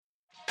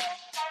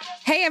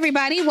Hey,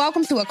 everybody.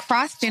 Welcome to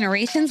Across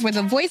Generations, where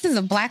the voices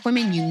of Black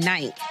women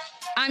unite.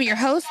 I'm your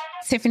host,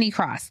 Tiffany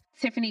Cross.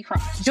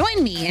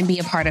 Join me and be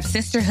a part of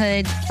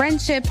sisterhood,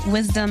 friendship,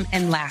 wisdom,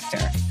 and laughter.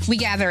 We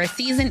gather a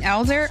seasoned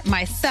elder,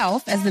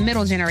 myself as the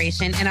middle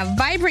generation, and a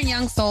vibrant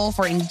young soul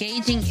for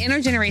engaging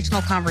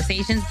intergenerational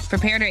conversations.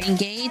 Prepare to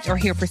engage or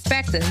hear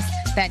perspectives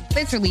that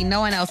literally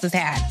no one else has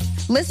had.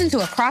 Listen to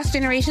Across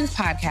Generations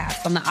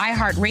podcast on the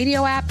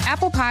iHeartRadio app,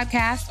 Apple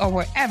Podcasts, or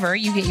wherever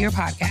you get your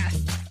podcasts.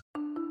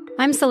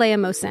 I'm Saleha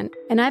Mohsen,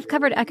 and I've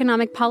covered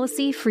economic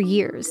policy for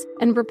years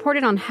and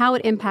reported on how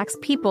it impacts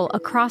people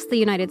across the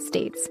United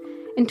States.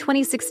 In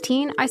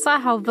 2016, I saw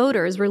how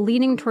voters were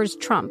leaning towards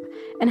Trump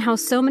and how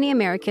so many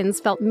Americans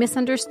felt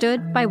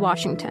misunderstood by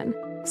Washington.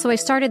 So I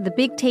started The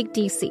Big Take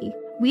DC.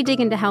 We dig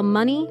into how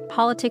money,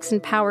 politics,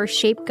 and power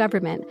shape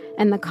government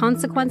and the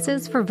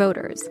consequences for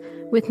voters.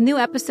 With new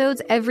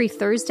episodes every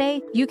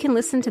Thursday, you can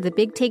listen to The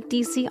Big Take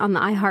DC on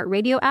the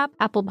iHeartRadio app,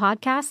 Apple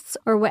Podcasts,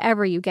 or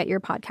wherever you get your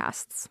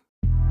podcasts.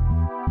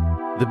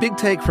 The Big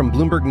Take from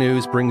Bloomberg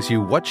News brings you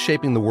what's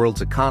shaping the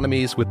world's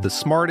economies with the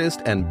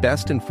smartest and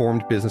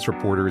best-informed business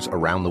reporters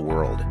around the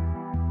world.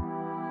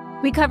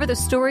 We cover the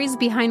stories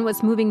behind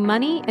what's moving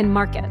money and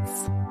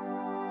markets.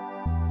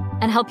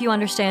 And help you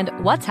understand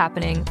what's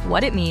happening,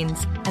 what it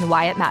means, and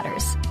why it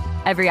matters.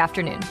 Every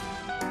afternoon.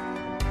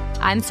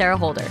 I'm Sarah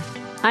Holder.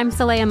 I'm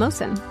Saleha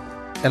Mohsen.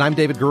 And I'm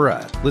David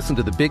Gura. Listen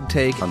to The Big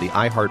Take on the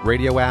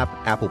iHeartRadio app,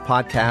 Apple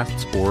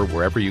Podcasts, or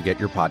wherever you get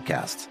your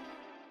podcasts.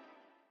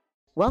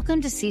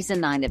 Welcome to Season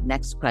 9 of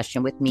Next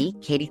Question with me,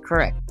 Katie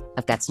Couric.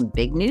 I've got some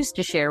big news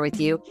to share with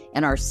you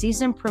in our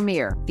season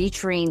premiere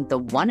featuring the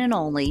one and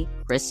only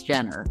Kris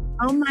Jenner.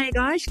 Oh my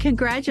gosh,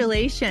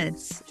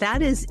 congratulations.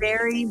 That is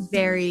very,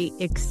 very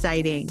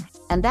exciting.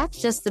 And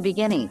that's just the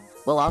beginning.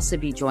 We'll also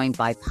be joined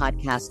by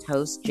podcast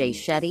host Jay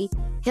Shetty,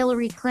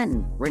 Hillary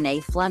Clinton, Renee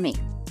Fleming,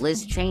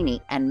 Liz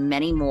Cheney, and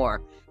many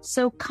more.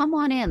 So come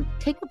on in,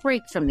 take a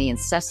break from the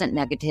incessant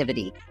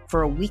negativity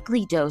for a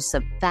weekly dose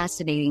of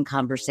fascinating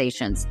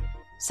conversations.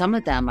 Some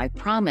of them, I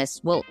promise,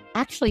 will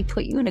actually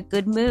put you in a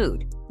good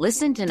mood.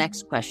 Listen to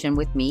Next Question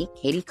with me,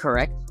 Katie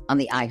Couric, on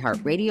the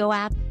iHeartRadio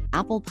app,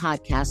 Apple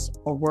Podcasts,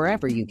 or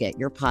wherever you get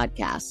your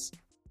podcasts.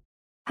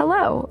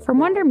 Hello. From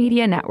Wonder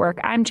Media Network,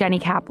 I'm Jenny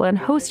Kaplan,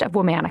 host of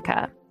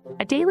Womanica,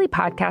 a daily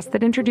podcast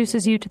that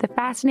introduces you to the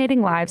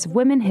fascinating lives of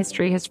women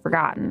history has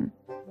forgotten.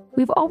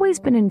 We've always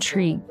been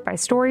intrigued by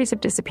stories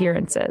of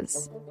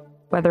disappearances.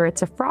 Whether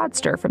it's a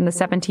fraudster from the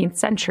 17th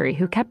century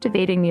who kept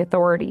evading the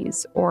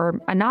authorities,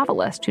 or a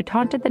novelist who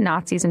taunted the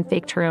Nazis and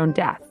faked her own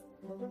death,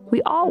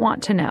 we all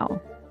want to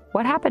know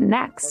what happened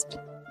next.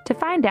 To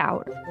find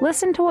out,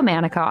 listen to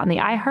Womanica on the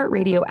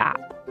iHeartRadio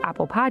app,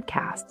 Apple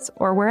Podcasts,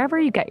 or wherever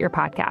you get your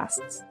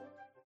podcasts.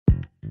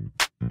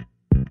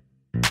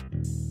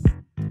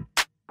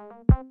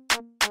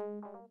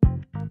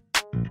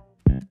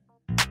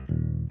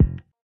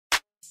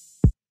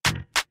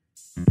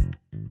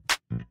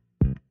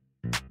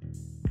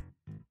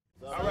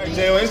 All right,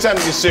 Jay, it's time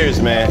to get serious,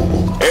 man.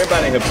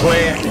 Everybody here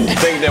playing,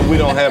 think that we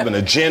don't have an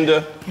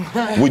agenda.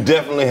 We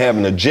definitely have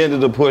an agenda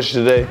to push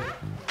today.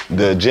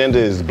 The agenda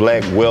is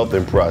Black wealth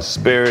and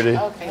prosperity.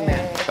 Okay.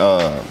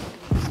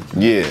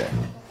 Yeah.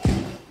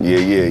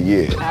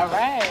 All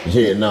right.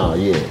 Yeah, no.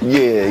 We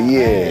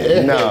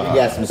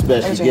got some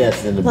special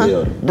guests in the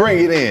building. Bring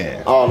it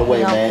in. All the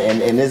way,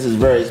 man. And this is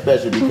very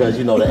special because,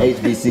 you know, the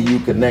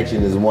HBCU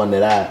connection is one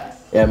that I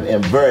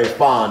am very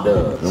fond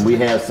of. And we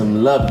have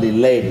some lovely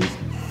ladies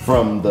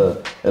from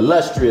the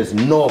illustrious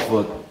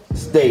Norfolk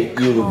State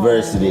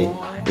University,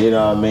 you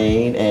know what I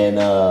mean? And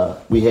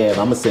we have,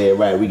 I'm gonna say it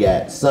right, we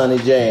got Sunny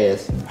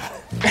Jazz,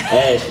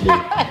 Ashley,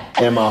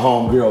 and my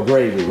homegirl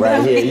Gravy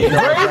right here. You know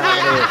what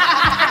I'm saying?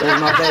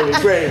 That's my baby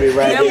Gravy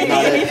right here.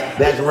 No,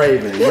 that's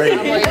Raven. The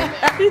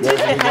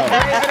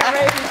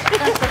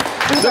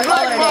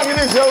black market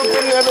is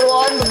open,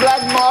 everyone. The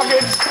black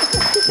market.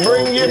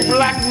 Bring your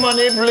black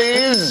money,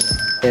 please.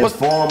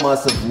 Inform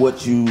us of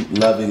what you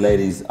lovely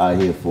ladies are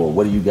here for.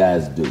 What do you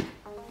guys do?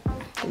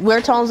 We're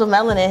Tones of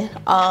Melanin.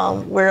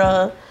 We're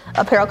a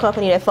apparel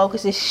company that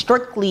focuses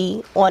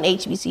strictly on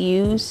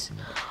HBCUs.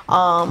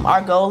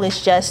 Our goal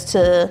is just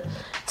to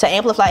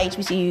amplify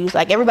HBCUs.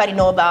 Like, everybody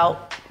know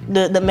about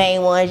the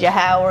main ones, your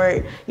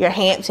Howard, your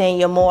Hampton,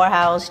 your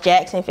Morehouse,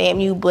 Jackson,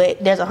 FAMU,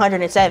 but there's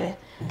 107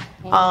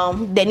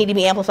 that need to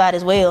be amplified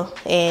as well.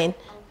 And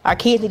our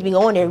kids need to be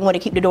going there. We want to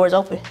keep the doors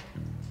open.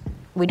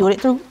 We do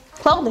it through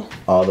clothing.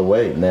 All the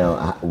way.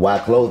 Now, why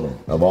clothing?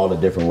 Of all the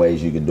different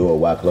ways you can do it,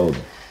 why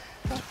clothing?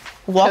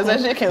 Because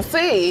as you can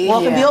see,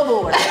 walking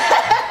billboard.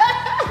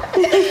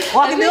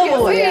 Walking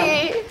billboard.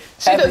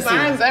 She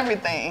designs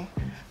everything.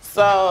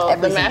 So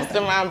the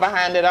mastermind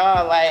behind it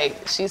all,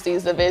 like, she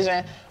sees the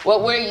vision.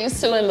 What we're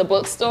used to in the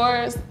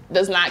bookstores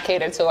does not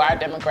cater to our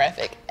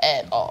demographic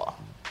at all.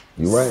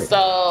 You're right.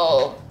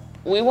 So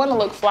we want to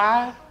look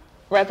fly,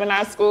 repping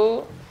our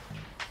school.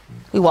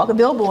 We walk a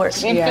billboard.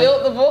 We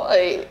filled the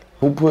void.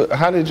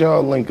 How did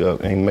y'all link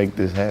up and make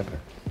this happen?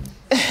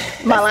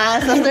 My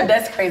line sister.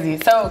 That's crazy.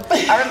 So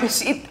I remember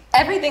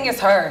Everything is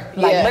her.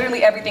 Like,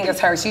 literally everything is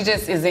her. She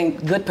just is in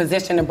good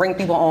position to bring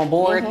people on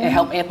board and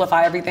help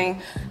amplify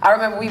everything. I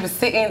remember we was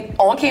sitting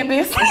on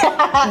campus,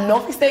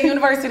 Norfolk State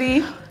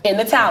University, in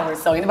the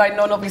towers. So anybody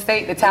know Norfolk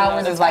State? The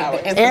towers is like the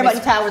infamous.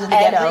 Everybody's towers in the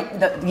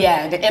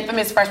ghetto. The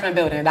infamous freshman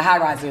building, the high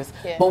rises.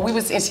 Yeah. But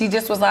and she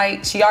just was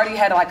like, she already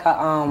had like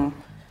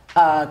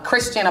a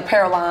Christian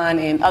apparel line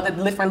and other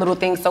different little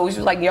things. So she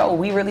was like, yo,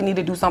 we really need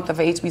to do something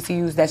for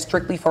HBCUs that's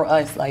strictly for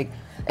us. Like,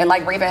 and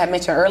like Raven had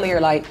mentioned earlier,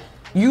 like,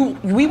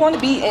 we want to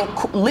be in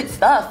lit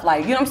stuff,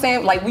 like, you know what I'm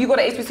saying? Like, when you go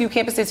to HBCU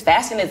campuses,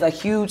 fashion is a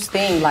huge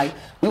thing. Like,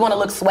 we want to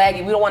look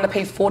swaggy. We don't want to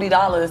pay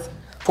 $40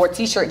 for a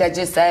t-shirt that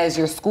just says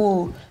your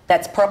school,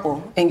 that's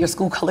purple, and your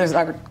school colors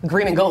are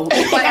green and gold.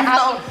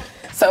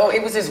 So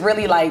it was just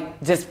really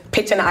like, just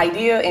pitching an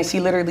idea, and she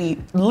literally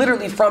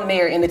from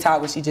there in the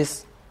tower, she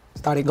just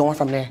started going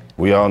from there.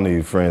 We all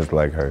need friends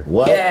like her.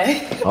 What?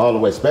 Yeah. All the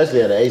way,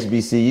 especially at a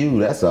HBCU,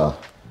 that's a...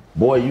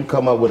 Boy, you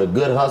come up with a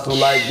good hustle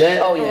like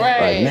that. Oh, yeah.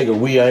 Right. Like, nigga,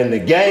 we are in the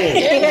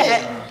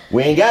game.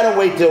 We ain't gotta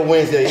wait till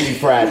Wednesday to eat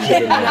fried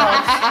chicken.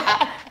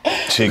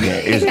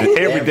 Chicken.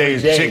 Every day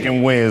is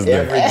Chicken Wednesday.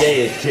 Every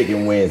day is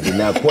Chicken Wednesday.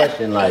 Now,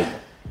 question, like,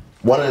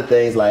 one of the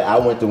things, like, I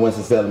went to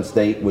Winston-Salem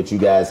State, which you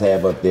guys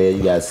have up there.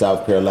 You got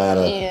South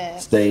Carolina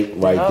State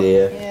right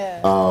there.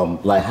 Yeah.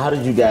 Like, how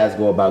did you guys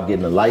go about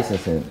getting a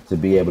licensing to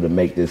be able to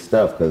make this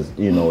stuff? Because,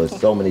 you know,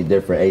 it's so many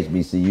different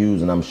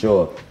HBCUs, and I'm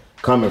sure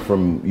coming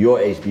from your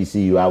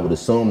HBCU, I would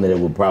assume that it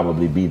would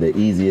probably be the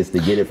easiest to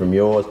get it from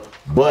yours.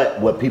 But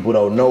what people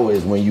don't know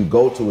is when you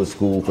go to a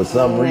school, for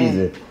some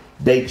reason,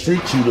 they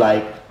treat you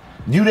like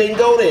you didn't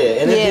go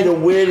there. And it'd be the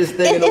weirdest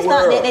thing in the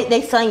world. It's not,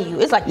 they sung you.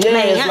 It's like,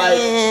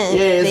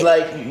 it's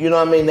like, you know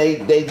what I mean?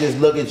 They just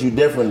look at you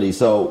differently.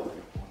 So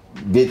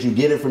did you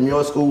get it from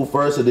your school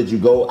first, or did you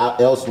go out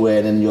elsewhere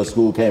and then your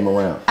school came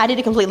around? I did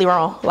it completely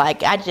wrong.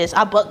 Like, I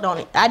bucked on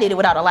it. I did it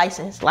without a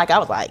license. Like, I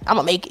was like, I'm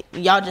gonna make it.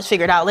 Y'all just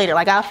figure it out later.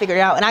 Like, I'll figure it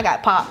out. And I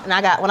got popped. And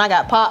when I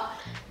got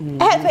popped,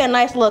 I had to pay a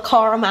nice little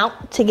car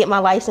amount to get my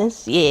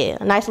license. Yeah,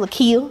 a nice little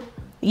Kia,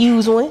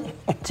 used one,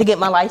 to get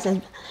my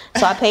license.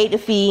 So I paid the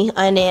fee,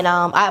 and then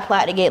I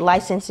applied to get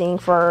licensing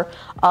for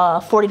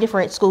 40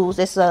 different schools.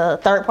 It's a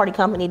third-party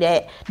company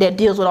that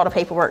deals with all the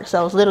paperwork.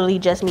 So it's literally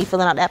just me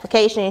filling out the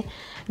application,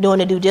 doing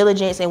the due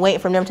diligence, and waiting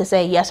for them to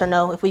say yes or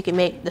no if we can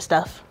make the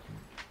stuff.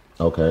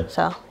 Okay.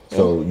 So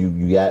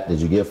did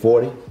you get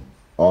 40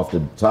 off the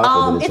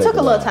top? Or did it took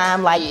a little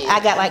time. Like, I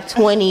got like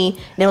 20,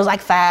 then it was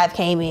like 5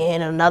 came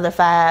in, and another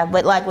 5.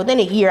 But like within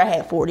a year, I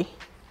had 40.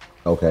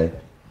 Okay.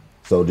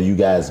 So do you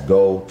guys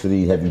go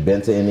to have you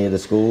been to any of the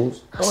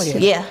schools? Oh yeah.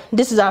 Yeah,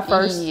 this is our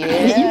first. Yeah.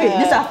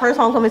 This is our first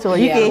homecoming tour.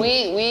 Yeah.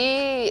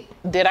 We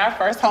did our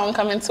first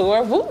homecoming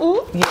tour. Woo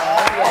woo.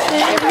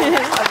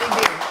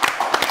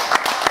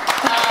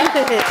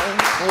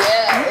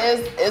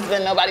 It's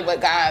been nobody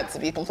but God, to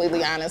be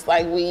completely honest.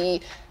 Like,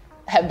 we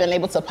have been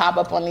able to pop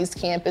up on these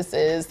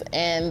campuses,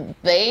 and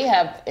they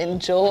have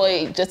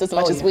enjoyed just as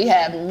much as we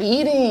have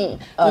meeting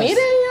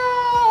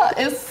y'all.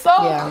 It's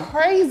so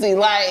crazy.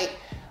 Like,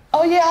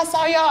 oh yeah, I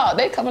saw y'all.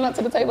 They coming up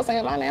to the table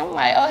saying my name. I'm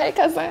like, oh hey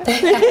cousin. We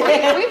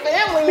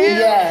family now.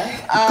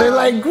 Yeah. They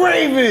like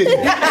Gravy.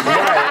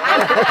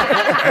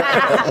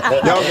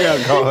 Y'all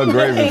gotta call her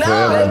Gravy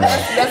forever.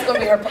 That's gonna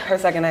be her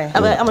second name.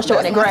 I'm gonna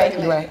shorten it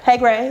Gray. Hey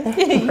Gray.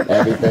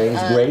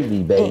 Everything's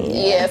gravy, baby.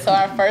 Yeah, so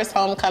our first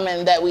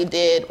homecoming that we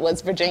did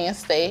was Virginia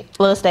State.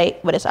 Little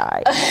State, but it's all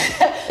right.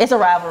 It's a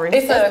rivalry.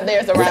 There's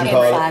a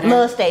rivalry.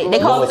 Little State. They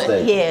call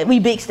it. Yeah, we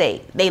Big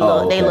State. They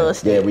Little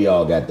State. Yeah, we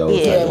all got those.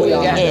 Yeah, we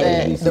all got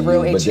that. But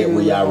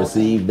were y'all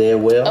received there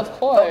well? Of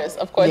course.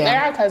 Yeah.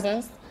 They're our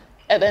cousins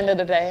at the end of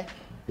the day.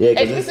 Yeah,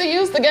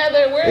 HBCUs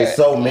together, it's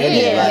so many.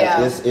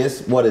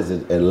 It's what is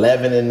it?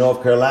 11 in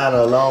North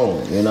Carolina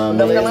alone. You know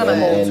what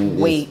I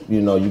mean?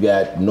 You know, you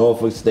got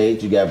Norfolk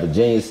State, you got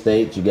Virginia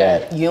State, you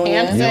got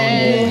Hampton.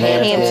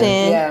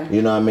 Yeah.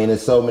 You know what I mean?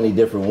 There's so many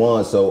different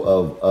ones. So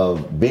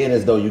of being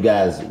as though you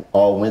guys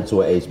all went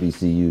to a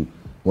HBCU,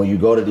 when you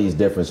go to these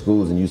different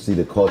schools and you see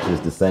the culture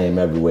is the same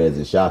everywhere, is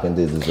it shocking?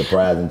 Is it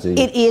surprising to you?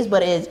 It is,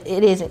 but it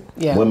isn't.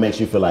 Yeah. What makes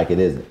you feel like it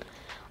isn't?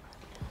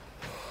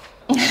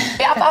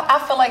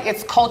 I feel like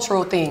it's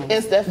cultural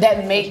things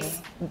that makes,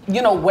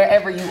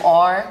 wherever you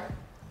are,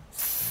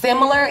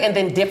 similar and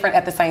then different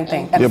at the same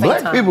thing.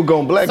 Black people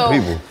going black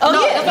people. Oh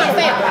yeah, that's what I'm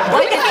saying.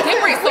 Black is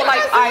different. So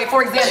like,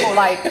 for example,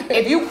 like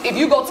if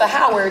you go to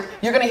Howard,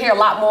 you're gonna hear a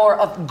lot more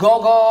of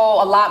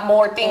go-go, a lot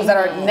more things that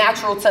are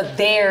natural to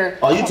their.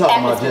 Oh, you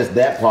talking about just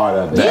that part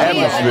of it? The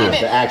atmosphere,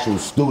 the actual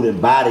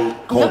student body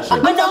culture.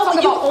 But no,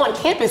 when you on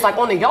campus, like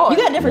on the yard, you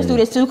got different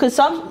students too. Cause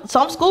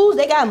some schools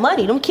they got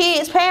money. Them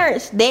kids'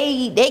 parents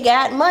they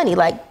got money.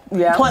 Like.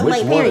 Yeah.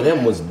 Which one of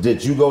them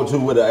did you go to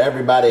where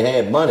everybody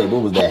had money?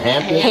 What was that,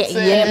 Hampton?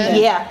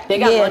 Yeah. They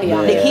got money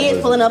out there. The kids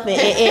pulling up in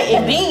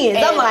Beans.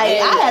 I'm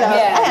like,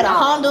 I had a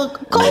Honda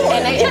Accord.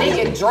 And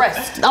they get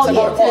dressed. Oh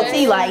yeah, full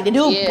T. Like the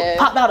dude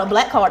popped out a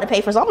black card to pay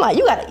for. So I'm like,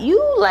 you about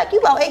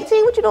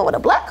 18? What you doing with a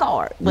black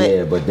card?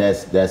 But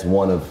that's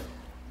one of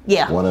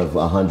Yeah. One of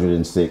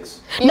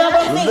 106. No,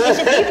 but I'm saying it's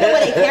just even the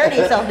way they carry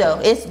themselves though.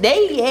 It's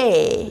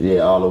Yeah,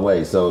 all the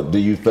way. So do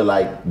you feel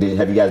like,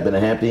 have you guys been to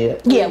Hampton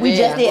yet? Yeah, we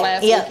just did.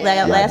 Last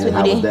Last week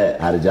How we was did.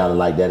 that? How did y'all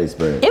like that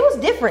experience? It was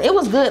different. It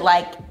was good.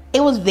 Like,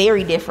 it was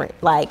very different.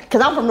 Like,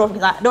 cause I'm from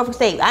Norfolk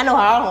State. I know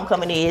how our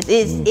homecoming is.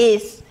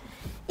 It's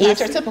not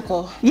your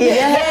typical.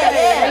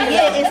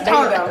 Yeah. It's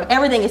turned.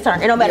 Everything is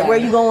turned. It don't matter where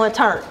you going,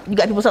 turn. You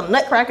got people some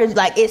nutcrackers.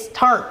 Like, it's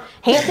turned.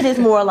 Hampton is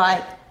more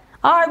like,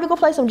 all right, we gonna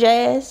play some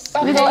jazz.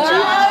 We gonna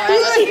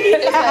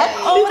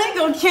Oh, they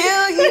gonna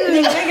kill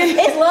you.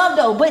 It's love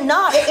though, but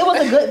no, it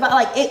was a good vibe.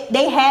 Like,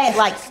 they had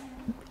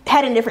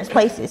in different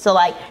places. So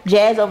like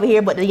jazz over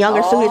here, but the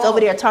younger students over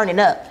there turning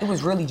up. It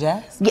was really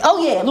jazz?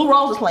 Oh yeah, Lou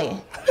Rawls was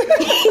playing.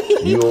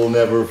 You'll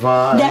never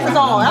find. That's the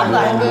song. I'm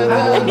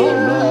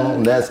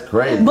like, that's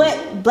crazy.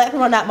 But black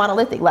people are not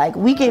monolithic. Like,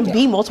 we can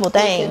be multiple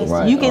things.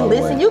 Right, you can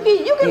listen. You can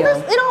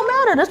listen. It don't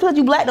matter. That's because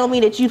you black don't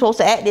mean that you supposed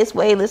to act this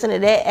way, listen to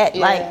that.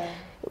 Like,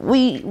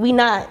 we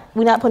not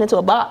put into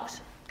a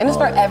box. And it's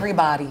for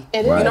everybody.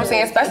 You know what I'm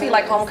saying? Especially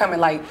like homecoming.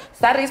 Like,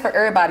 Saturdays for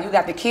everybody. You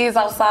got the kids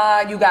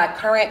outside. You got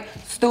current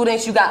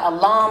students. You got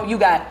alum. You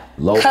got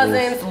locals.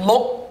 Cousins.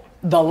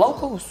 The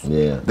locals.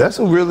 Yeah. That's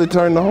who really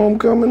turned the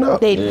homecoming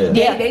up. They The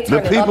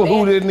turned people it up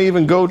who didn't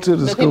even go to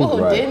the school. People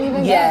who didn't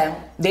even go.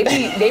 They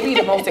be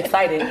the most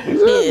excited.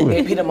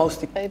 They be the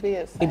most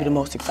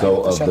excited.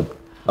 So of the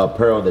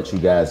apparel that you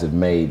guys have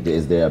made,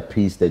 is there a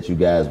piece that you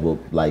guys will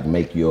like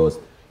make your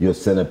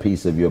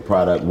centerpiece of your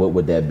product? What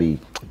would that be?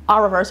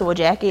 Our reversible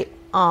jacket.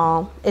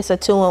 It's a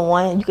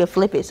 2-in-1. You can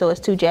flip it, so it's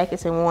 2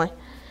 jackets in one.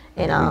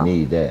 And we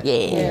need that.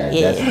 Yeah.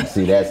 That's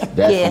some HBC. That's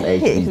somebody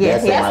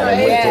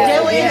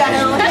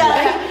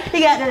He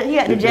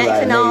got the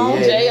Jackson on.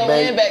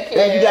 J-O-N back here.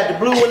 And you got the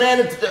blue one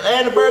and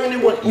the burgundy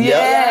one.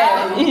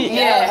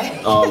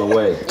 Yeah. All the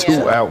way.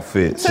 Two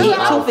outfits. Two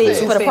fits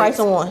for the price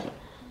of one.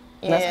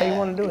 That's how you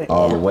want to do it.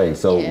 All the way.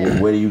 So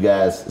where do you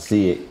guys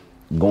see it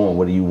going?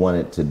 What do you want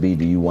it to be?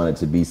 Do you want it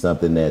to be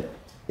something that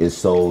is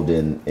sold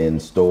in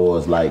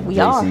stores like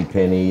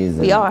JCPenney's?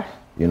 We are.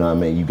 You know what I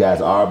mean? You guys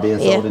are being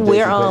sold in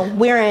JCPenney's?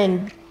 We're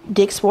in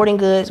Dick's Sporting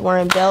Goods. We're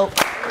in Belk,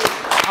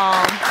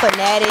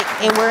 Fanatic,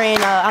 and we're in.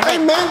 Hey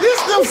man, this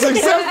some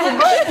successful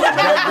black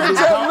women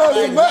telling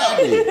us about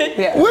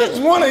it. Which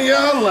one of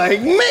y'all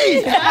like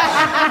me?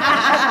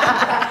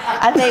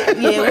 I think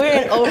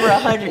we're in over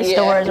 100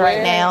 stores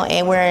right now,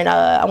 and we're in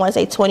I want to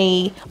say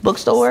 20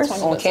 bookstores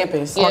on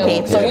campus. On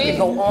campus. So we can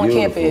go on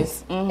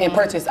campus and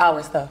purchase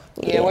our stuff.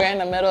 Yeah, we're in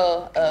the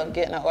middle of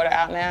getting an order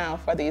out now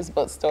for these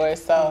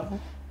bookstores. So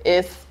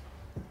it's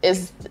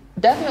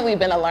definitely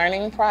been a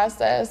learning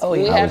process.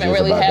 We haven't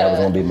really had. That was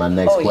gonna be my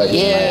next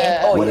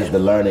question. What has the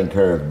learning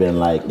curve been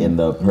like in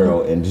the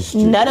apparel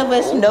industry? None of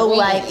us know.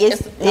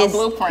 It's no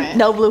blueprint.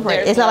 No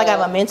blueprint. It's not like I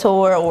have a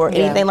mentor or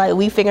anything. Like,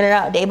 we figuring it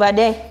out day by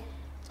day.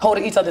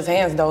 Holding each other's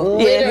hands though.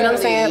 You know what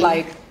I'm saying?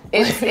 Like,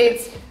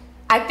 it's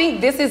I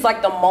think this is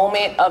like the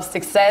moment of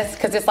success,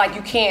 because it's like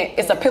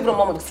it's a pivotal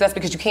moment of success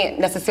because you can't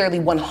necessarily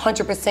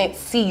 100%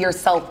 see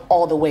yourself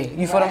all the way.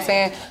 You feel what I'm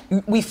saying?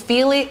 We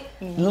feel it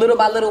little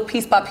by little,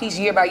 piece by piece,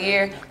 year by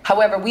year.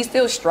 However, we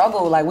still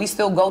struggle. Like, we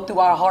still go through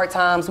our hard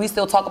times. We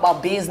still talk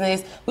about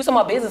business. We talk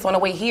about business on the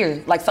way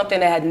here, like something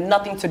that had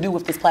nothing to do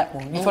with this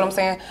platform. You feel what I'm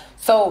saying?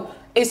 So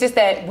it's just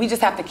that we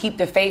just have to keep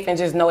the faith and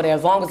just know that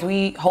as long as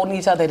we holding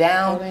each other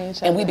down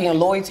and we being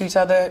loyal to each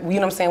other, you know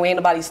what I'm saying? We ain't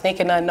nobody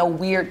sneaking nothing, no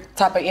weird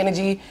type of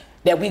energy,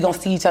 that we gonna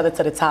see each other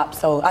to the top.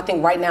 So I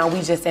think right now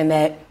we just in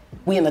that,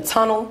 we in the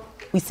tunnel.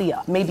 We see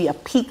maybe a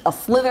peak, a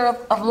slither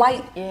of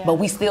light, but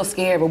we still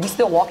scared, but we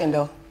still walking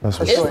though. That's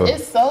for sure.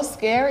 It's so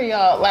scary,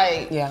 y'all.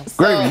 Like,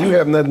 Gravy, you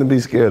have nothing to be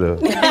scared of.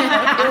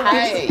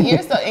 Right.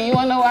 And you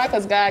wanna know why?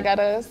 Because God got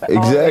us.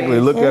 Exactly.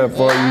 Look how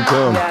far you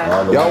come.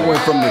 Y'all went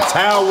from the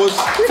towers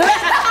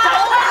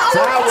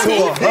to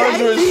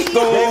 100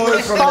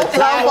 stores. From the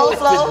towers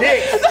to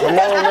Dick's. Come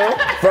on, man.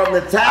 From the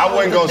towers. I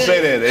wasn't gonna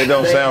say that. It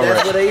don't sound right.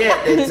 That's where they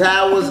at. The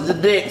towers to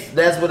Dick's.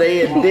 That's where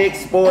they at. Dick's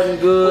Sporting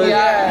Goods.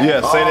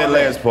 Yeah, say that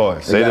last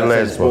part. Say the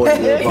last part.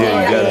 Yeah,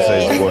 you gotta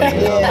say Sporting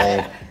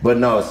Goods. But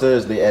no,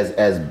 seriously,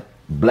 as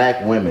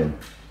black women,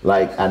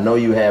 like, I know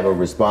you have a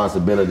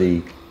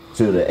responsibility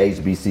to the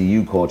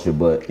HBCU culture,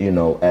 but, you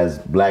know, as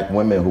black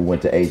women who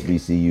went to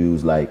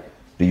HBCUs, like,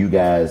 do you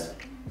guys,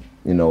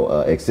 you know,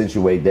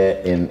 accentuate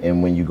that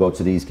and when you go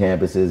to these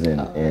campuses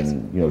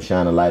and you know,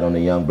 shine a light on the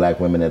young black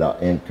women that are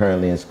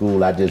currently in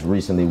school? I just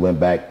recently went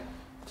back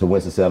to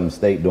Winston-Salem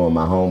State during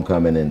my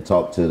homecoming and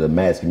talked to the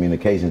mass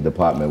communications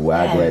department where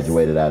I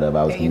graduated out of.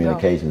 I was a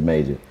communications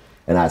major.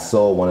 And I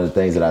saw, one of the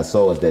things that I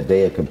saw is that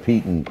they are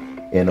competing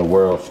in a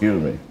world,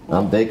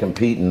 they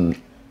competing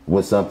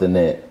with something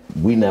that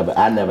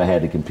I never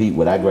had to compete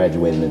with. I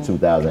graduated in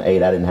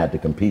 2008. I didn't have to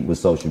compete with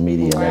social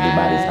media and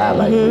everybody's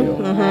highlight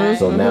reel.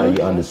 So now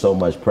you're under so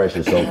much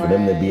pressure. So for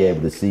them to be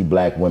able to see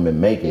black women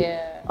make it,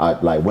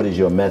 like, what is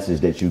your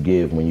message that you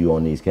give when you're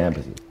on these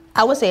campuses?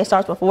 I would say it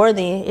starts before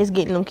then. It's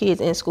getting them kids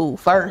in school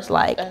first.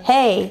 Like,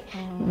 hey,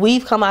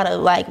 we've come out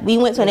of, like, we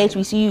went to an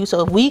HBCU,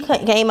 so if we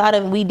came out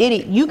of and we did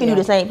it, you can do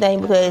the same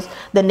thing, because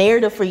the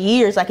narrative for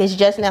years, like, it's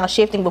just now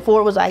shifting. Before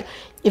it was like,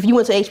 if you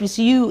went to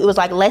HBCU, it was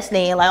like less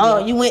than, like,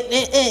 oh, you went,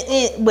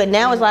 but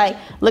now it's like,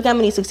 look how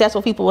many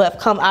successful people have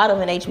come out of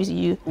an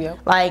HBCU.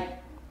 Like,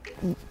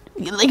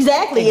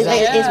 exactly.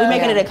 We're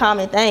making it a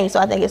common thing, so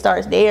I think it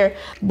starts there.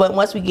 But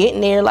once we get in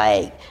there,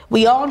 like,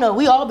 we all know,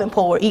 we all been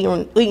poor,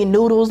 eating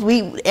noodles.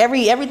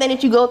 Everything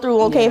that you go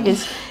through on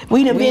campus,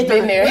 we've been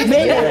there.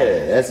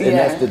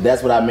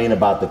 That's what I mean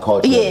about the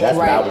culture. That's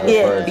what I was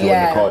referring to in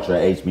the culture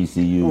at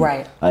HBCU.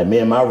 Right. Like, me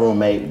and my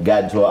roommate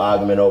got into an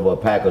argument over a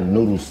pack of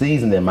noodle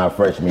seasoning my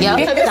freshman year.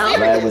 Like,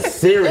 it was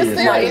serious.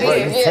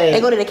 They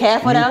go to the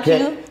calf without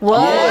you?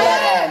 What?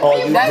 Yeah.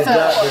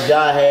 Did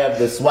y'all have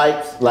the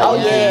swipes? Like,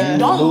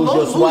 Don't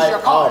lose your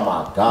card. Oh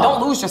my God.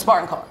 Don't lose your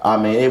Spartan card. I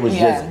mean, it was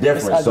just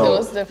different.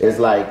 It's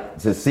like,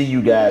 to see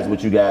you guys,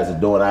 what you guys are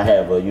doing. I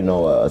have a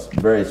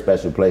very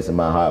special place in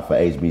my heart for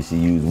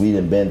HBCUs. We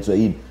didn't been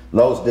to,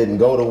 Los didn't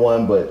go to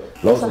one, but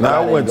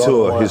I went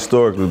to a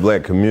historically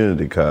black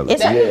community college.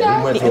 He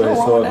went to a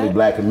historically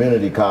black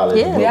community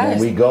college. But when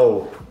we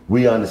go,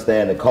 we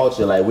understand the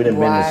culture. Like, we done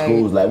been to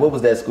schools. Like, what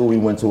was that school we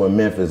went to in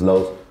Memphis,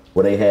 Los?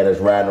 Where they had us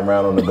riding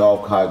around on the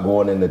golf cart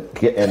going in the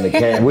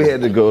campus. We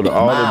had to go to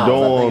all the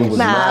dorms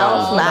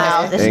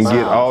and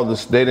get all the.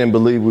 They didn't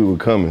believe we were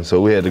coming,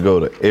 so we had to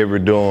go to every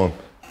dorm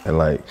and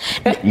like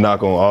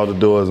knock on all the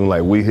doors and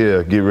like, we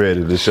here, get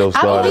ready. The show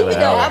started.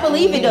 I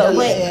believe it though.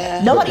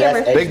 But nobody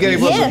ever. They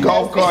gave us a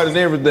golf cart and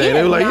everything.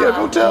 They were like,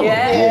 go tell them.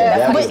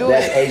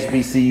 That's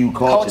HBCU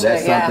culture.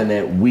 That's something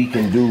that we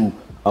can do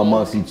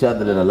amongst each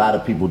other that a lot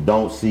of people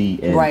don't see,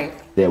 and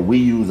that we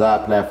use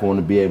our platform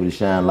to be able to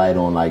shine light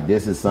on. Like,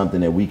 this is something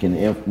that we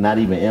can not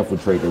even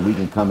infiltrate, that we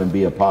can come and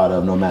be a part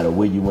of, no matter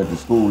where you went to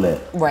school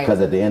at. Because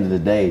at the end of the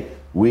day,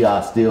 we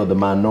are still the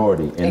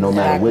minority, and no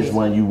matter which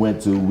one you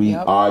went to, we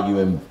argue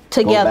and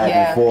go back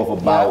and forth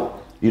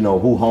about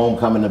who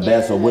homecoming the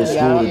best or which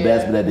school the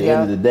best. But at the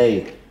end of the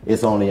day,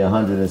 it's only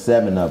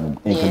 107 of them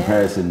in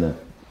comparison to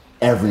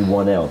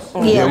everyone else.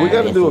 Yeah, we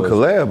got to do a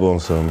collab on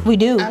something. We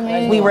do.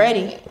 We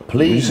ready.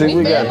 Please. You see,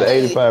 we got the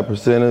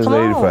 85%ers, the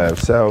 85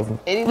 South.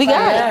 We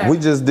got it. We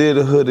just did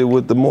a hoodie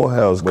with the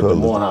Morehouse colors. The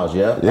Morehouse,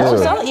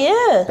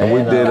 And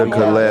we did a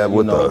collab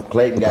with the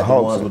Clayton got the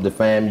ones with the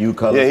FAMU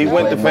colors. Yeah, he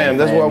went to FAM.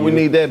 That's why we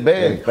need that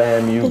bag.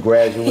 FAMU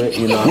graduate,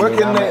 Where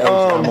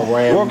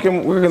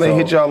can they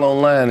hit y'all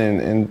online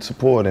and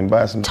support and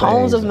buy some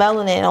Tones of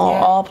Melanin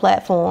on all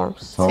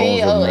platforms.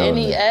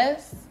 TONESOFMELANIN.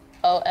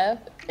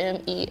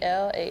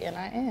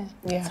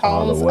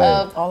 Tones of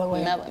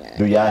Melanin.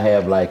 Do y'all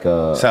have like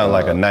a sound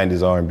like a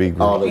 90s R&B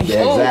group?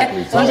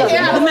 Exactly. The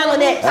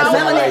Melanin.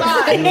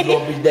 He's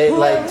gonna be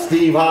like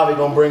Steve Harvey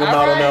gonna bring him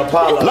out on the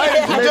Apollo.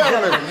 Ladies and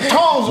gentlemen,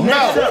 Tones of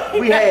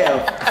Melanin. We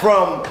have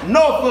from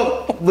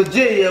Norfolk,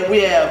 Virginia.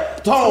 We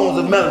have Tones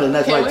of Melanin.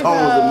 That's right,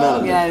 Tones of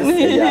Melanin.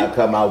 And y'all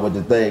come out with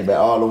the thing, but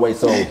all the way.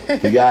 So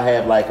do y'all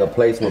have like a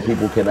place where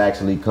people can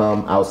actually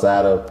come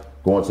outside of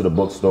going to the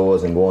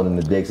bookstores and going in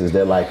the Dicks? Is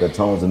there like a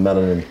Tones of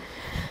Melanin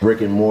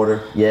brick and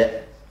mortar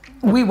yet?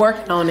 We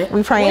working on it.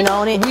 We praying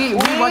on it. We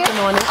working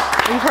on it.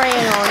 We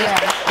praying on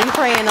it. We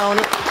praying on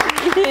it.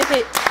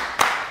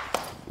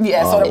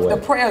 Yeah, so the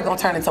prayer is gonna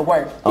turn into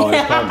work. Oh,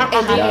 it's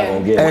coming. Y'all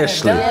gonna get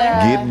Ashley,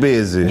 get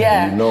busy. You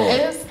know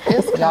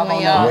it's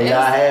coming, y'all. When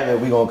y'all have it,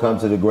 we gonna come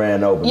to the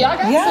grand opening. Y'all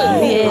got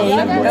to.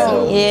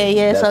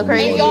 Yeah, so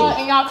crazy. And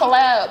y'all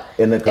collab.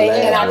 In our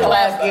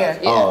collab, yeah.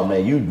 Oh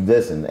man, you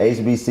listen,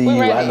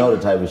 HBCU. I know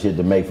the type of shit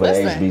to make for the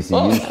HBCU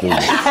students.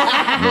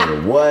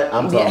 Nigga, what?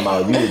 I'm talking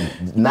about you,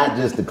 not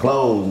just the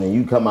clothes, man.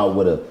 You come out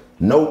with a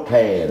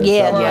notepad or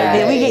something like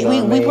that.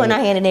 We putting our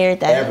hand in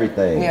everything.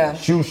 Everything. Yeah.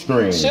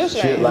 Shoestrings.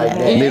 Shit like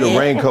that. Need a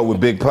raincoat with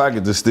big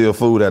pockets to steal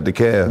food out the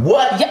cab.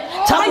 What?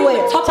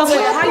 Tupperware.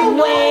 How you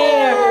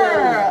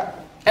wear?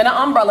 And an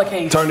umbrella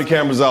case. Turn the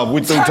cameras off.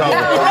 We through talking.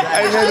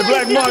 Hey man, the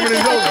black market is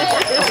over.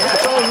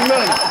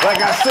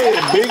 Like I said,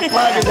 big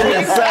pockets on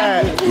the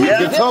side.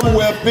 The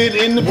Tupperware fit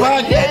in the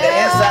pocket. At the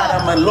inside,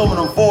 I'm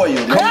aluminum foil.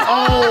 Come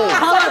on.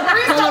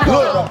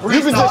 Look,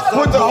 you can just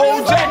put the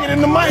whole jacket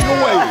in the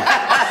microwave.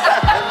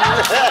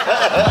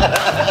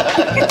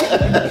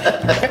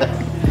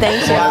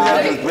 Thanks, y'all.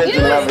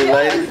 Lovely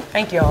lady.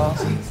 Thank y'all.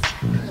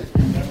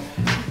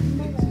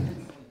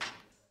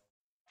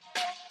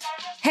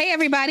 Hey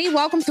everybody,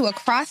 welcome to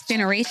Across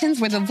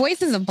Generations, where the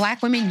voices of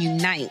Black women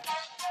unite.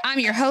 I'm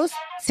your host,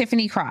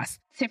 Tiffany Cross.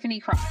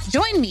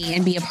 Join me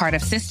and be a part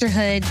of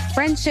sisterhood,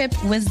 friendship,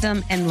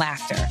 wisdom, and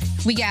laughter.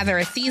 We gather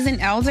a seasoned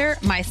elder,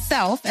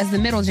 myself as the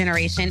middle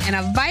generation, and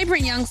a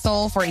vibrant young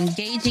soul for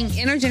engaging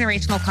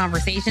intergenerational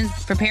conversations,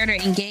 prepare to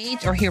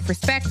engage or hear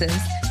perspectives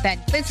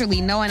that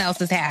literally no one else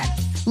has had.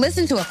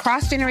 Listen to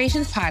Across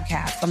Generations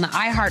podcast on the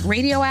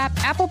iHeartRadio app,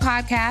 Apple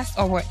Podcasts,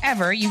 or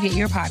wherever you get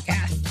your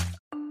podcasts.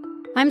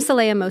 I'm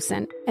Saleha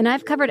Mohsen, and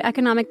I've covered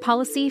economic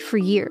policy for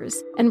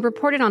years and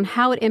reported on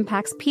how it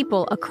impacts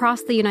people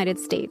across the United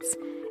States.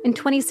 In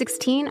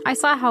 2016, I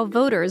saw how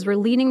voters were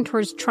leaning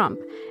towards Trump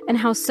and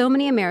how so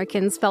many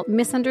Americans felt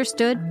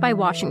misunderstood by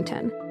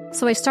Washington.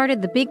 So I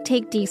started The Big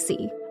Take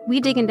DC.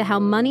 We dig into how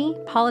money,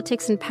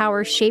 politics, and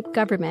power shape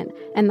government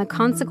and the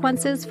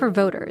consequences for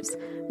voters.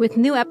 With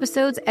new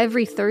episodes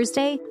every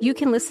Thursday, you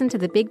can listen to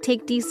The Big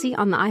Take DC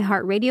on the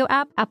iHeartRadio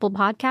app, Apple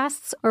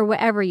Podcasts, or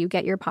wherever you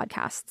get your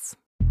podcasts.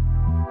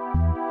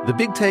 The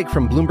Big Take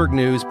from Bloomberg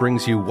News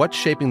brings you what's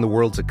shaping the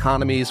world's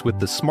economies with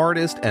the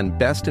smartest and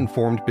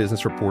best-informed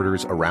business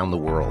reporters around the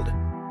world.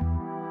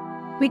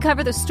 We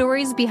cover the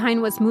stories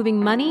behind what's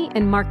moving money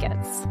and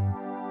markets,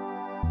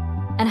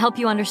 and help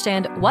you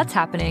understand what's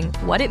happening,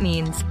 what it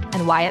means,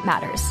 and why it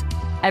matters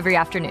every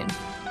afternoon.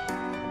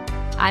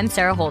 I'm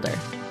Sarah Holder.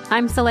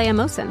 I'm Saleha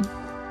Mohsin.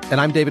 And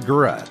I'm David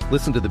Gura.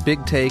 Listen to The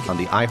Big Take on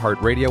the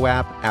iHeartRadio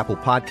app, Apple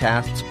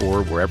Podcasts,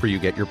 or wherever you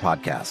get your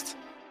podcasts.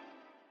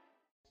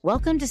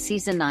 Welcome to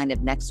Season 9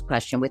 of Next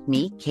Question with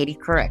me, Katie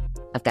Couric.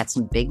 I've got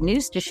some big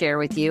news to share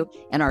with you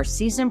in our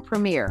season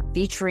premiere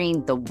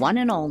featuring the one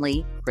and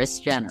only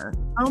Kris Jenner.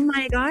 Oh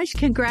my gosh,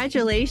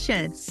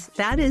 congratulations.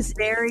 That is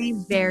very,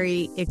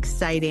 very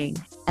exciting.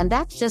 And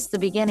that's just the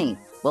beginning.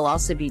 We'll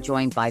also be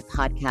joined by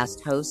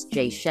podcast host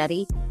Jay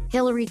Shetty,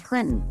 Hillary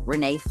Clinton,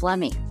 Renee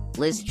Fleming,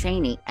 Liz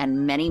Cheney,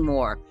 and many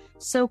more.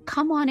 So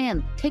come on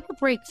in, take a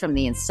break from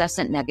the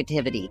incessant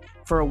negativity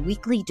for a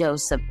weekly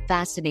dose of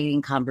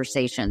fascinating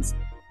conversations.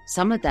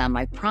 Some of them,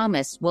 I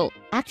promise, will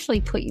actually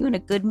put you in a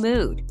good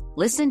mood.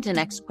 Listen to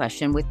Next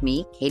Question with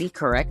me, Katie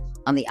Couric,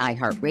 on the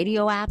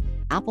iHeartRadio app,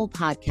 Apple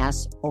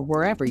Podcasts, or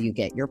wherever you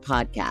get your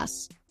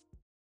podcasts.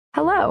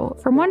 Hello.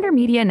 From Wonder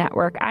Media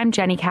Network, I'm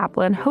Jenny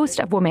Kaplan, host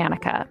of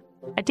Womanica,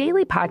 a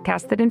daily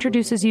podcast that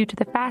introduces you to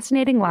the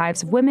fascinating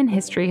lives of women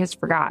history has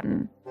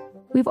forgotten.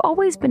 We've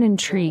always been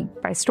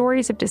intrigued by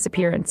stories of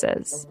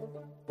disappearances.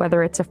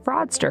 Whether it's a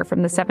fraudster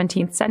from the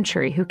 17th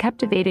century who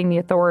kept evading the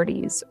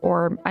authorities,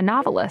 or a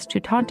novelist who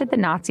taunted the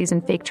Nazis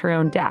and faked her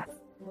own death,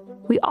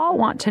 we all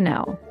want to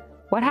know,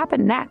 what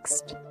happened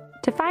next?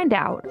 To find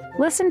out,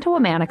 listen to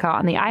Womanica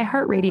on the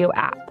iHeartRadio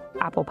app,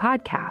 Apple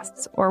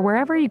Podcasts, or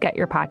wherever you get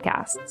your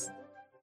podcasts.